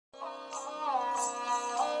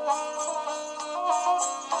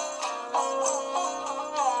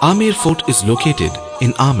Amer Fort is located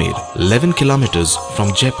in Amer, 11 kilometers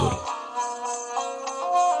from Jaipur.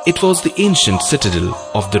 It was the ancient citadel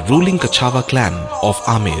of the ruling Kachawa clan of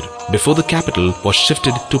Amer before the capital was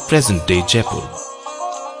shifted to present-day Jaipur.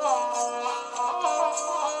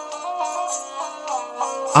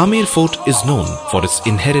 Amer Fort is known for its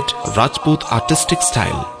inherent Rajput artistic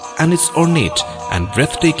style and its ornate and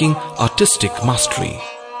breathtaking artistic mastery.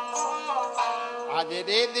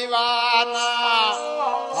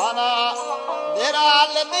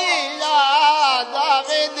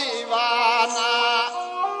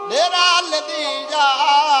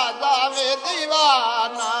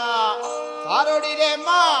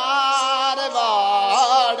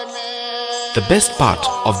 The best part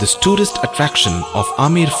of this tourist attraction of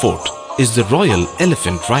Amer Fort is the Royal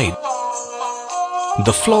Elephant Ride.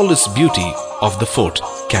 The flawless beauty of the fort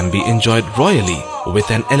can be enjoyed royally with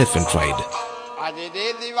an elephant ride.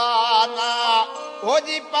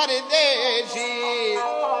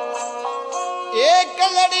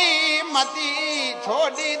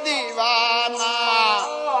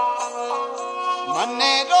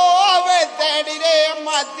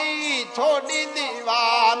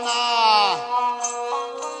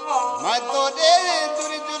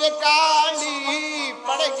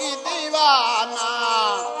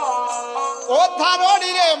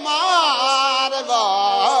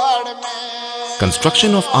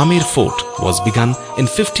 Construction of Amer Fort was begun in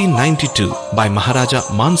 1592 by Maharaja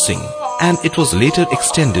Man Singh, and it was later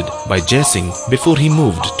extended by Jai Singh before he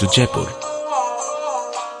moved to Jaipur.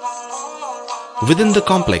 Within the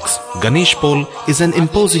complex, Ganesh Pole is an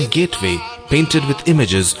imposing gateway painted with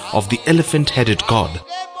images of the elephant-headed god,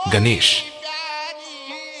 Ganesh.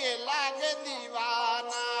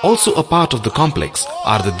 Also a part of the complex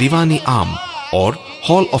are the Diwani Arm, or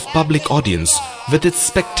Hall of Public Audience, with its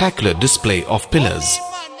spectacular display of pillars.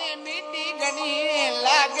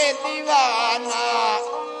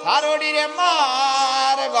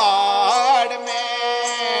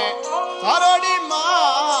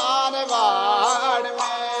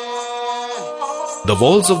 The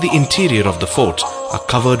walls of the interior of the fort are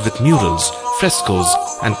covered with murals, frescoes,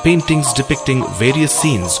 and paintings depicting various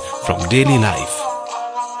scenes from daily life.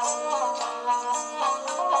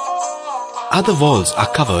 Other walls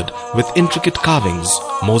are covered with intricate carvings,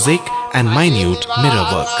 mosaic, and minute mirror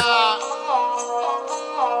work.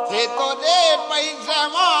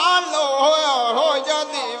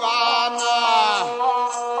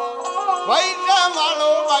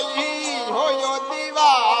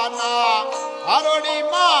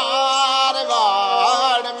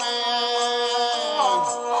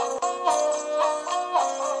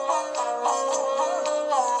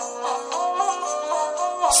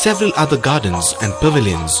 Several other gardens and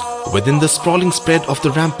pavilions within the sprawling spread of the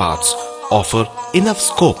ramparts offer enough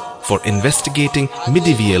scope for investigating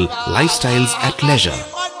medieval lifestyles at leisure.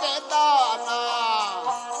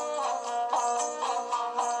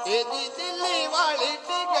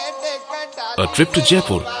 A trip to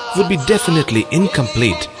Jaipur would be definitely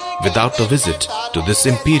incomplete without a visit to this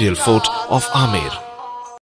imperial fort of Amer.